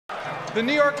The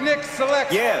New York Knicks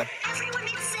select. Yeah. Everyone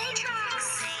needs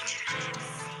Satrons.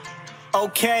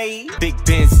 Okay. Big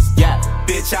business. Yeah.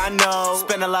 Bitch, I know.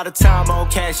 Spend a lot of time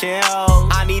on cash and O's.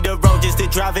 I need a road just to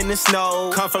drive in the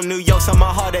snow. Come from New York, so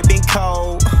my heart had been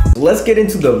cold. Let's get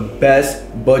into the best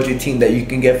budget team that you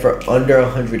can get for under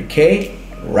 100K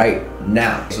right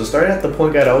now. So starting at the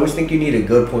point guard, I always think you need a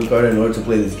good point guard in order to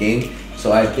play this game.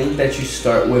 So I think that you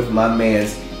start with my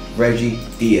man's Reggie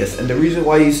Diaz. And the reason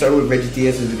why you start with Reggie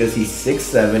Diaz is because he's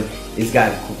 6'7", he's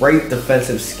got great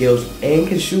defensive skills and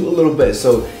can shoot a little bit.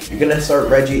 So you're gonna start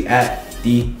Reggie at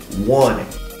the 1.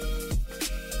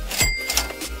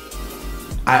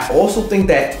 I also think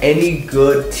that any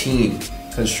good team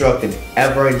constructed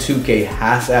ever in 2K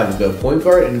has to have a good point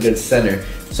guard and a good center.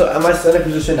 So at my center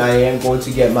position, I am going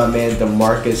to get my man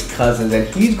DeMarcus Cousins, and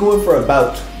he's going for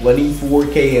about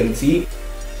 24K MT.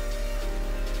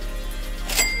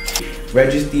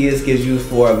 Reggie Diaz gives you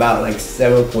for about like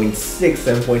 7.6,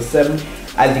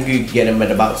 7.7. I think you could get him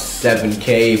at about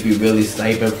 7K if you really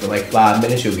snipe him for like 5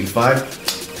 minutes, you'll be fine.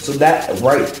 So that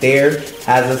right there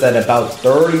has us at about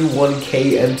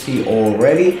 31K MT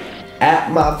already.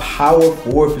 At my power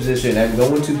forward position, I'm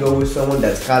going to go with someone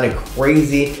that's kind of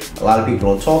crazy. A lot of people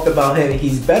don't talk about him.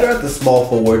 He's better at the small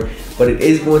forward, but it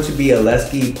is going to be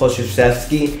Aleksej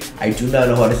Pokusevski. I do not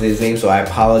know how to say his name, so I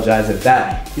apologize if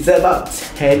that. He's at about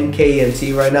 10K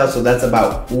MT right now, so that's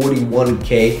about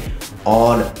 41K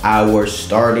on our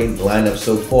starting lineup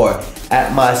so far.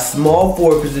 At my small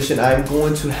forward position, I'm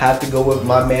going to have to go with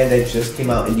my man that just came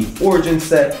out in the Origin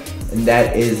set, and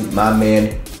that is my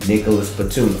man Nicholas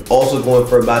Batum, also going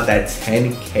for about that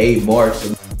 10K mark. So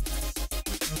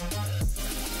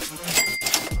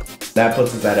that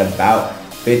puts us at about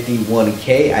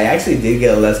 51K. I actually did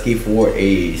get Aleksej for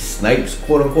a snipes,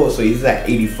 quote unquote, so he's at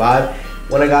 85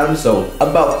 when I got him. So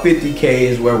about 50K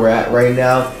is where we're at right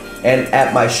now. And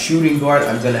at my shooting guard,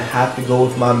 I'm gonna have to go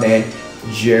with my man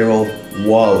Gerald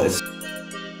Wallace.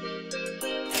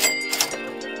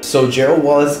 So Gerald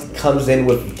Wallace comes in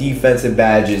with defensive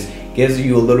badges, gives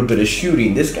you a little bit of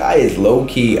shooting. This guy is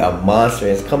low-key a monster.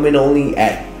 It's coming only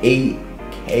at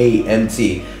 8K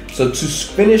MT. So to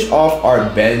finish off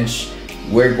our bench,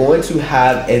 we're going to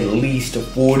have at least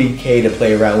 40K to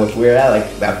play around with. We're at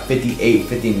like that 58,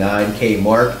 59K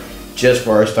mark just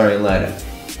for our starting lineup.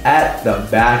 At the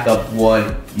backup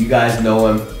one, you guys know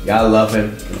him, y'all love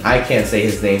him. I can't say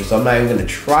his name, so I'm not even gonna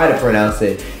try to pronounce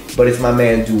it, but it's my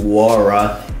man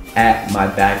Yerrr at my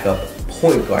backup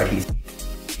point guard. He's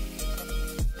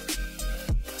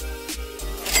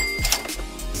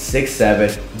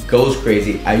 6'7", goes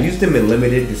crazy. I used him in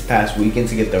limited this past weekend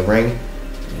to get the ring.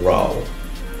 Bro,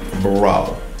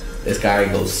 this guy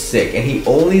goes sick, and he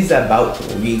only is about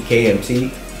 3K MT.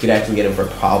 You could actually get him for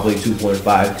probably 2.5,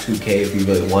 2K if you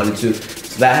really wanted to.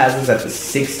 So that has us at the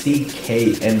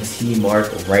 60K MT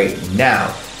mark right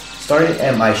now. Starting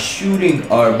at my shooting,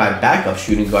 or my backup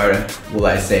shooting guard, will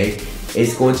I say,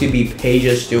 is going to be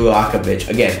Peja Stojakovic.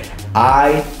 Again,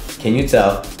 can you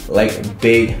tell, like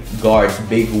big guards,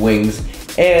 big wings,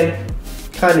 and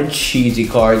kind of cheesy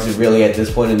cards really at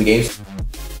this point in the game.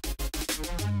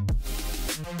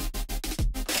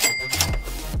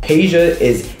 Peja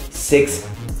is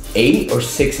 6'8" or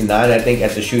 6'9", I think,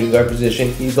 at the shooting guard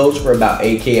position. He goes for about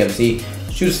 8K MT.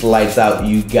 Shoots lights out.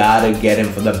 You gotta get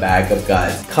him for the backup,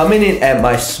 guys. Coming in at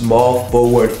my small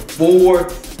forward for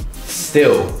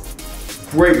still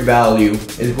great value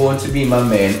is going to be my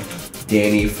man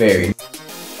Danny Ferry.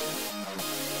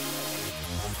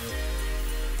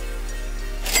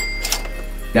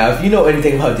 Now, if you know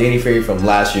anything about Danny Ferry from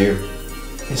last year,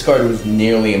 his card was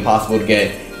nearly impossible to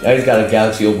get. Now he's got a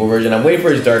Galaxy Opal version. I'm waiting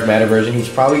for his Dark Matter version. He's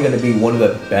probably going to be one of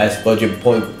the best budget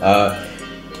point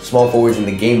small forwards in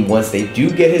the game once they do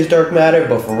get his Dark Matter.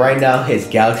 But for right now, his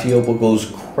Galaxy Opal goes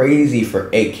crazy for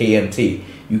 8K MT.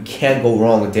 You can't go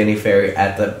wrong with Danny Ferry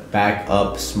at the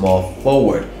backup small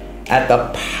forward. At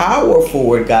the power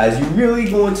forward, guys, you're really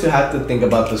going to have to think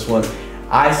about this one.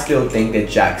 I still think that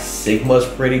Jack Sigma's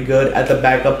pretty good at the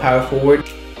backup power forward.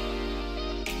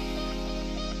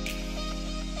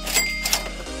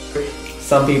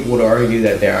 Some people would argue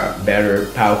that there are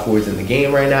better power forwards in the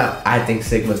game right now. I think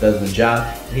Sigma does the job.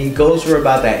 And he goes for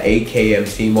about that 8K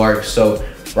MT mark. So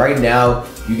right now,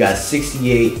 you got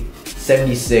 68,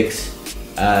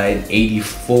 76, and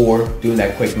 84. Doing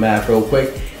that quick math real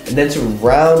quick. And then to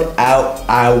round out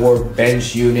our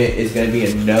bench unit is going to be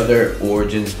another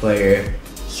Origins player,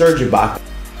 Serge Ibaka.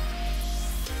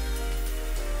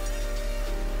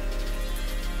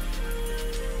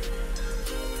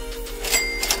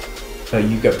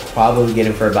 You could probably get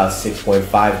him for about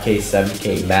 6.5K,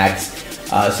 7K max.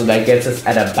 So that gets us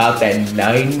at about that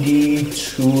 92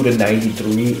 to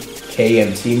 93k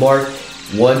MT mark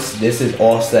once this is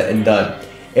all said and done.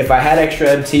 If I had extra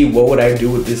MT, what would I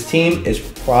do with this team? Is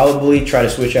probably try to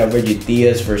switch out Reggie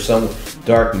Diaz for some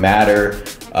dark matter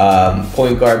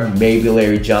point guard, maybe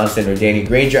Larry Johnson or Danny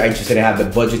Granger. I just didn't have the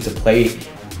budget to play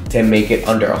to make it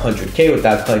under 100k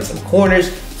without playing some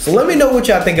corners. So let me know what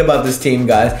y'all think about this team,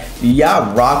 guys. Do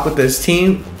y'all rock with this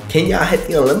team? Can y'all hit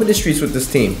the unlimited streaks with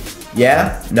this team?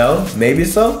 Yeah? No? Maybe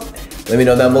so? Let me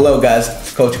know down below, guys.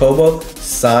 It's Coach Hobo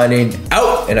signing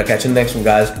out, and I'll catch you in the next one,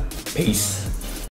 guys. Peace.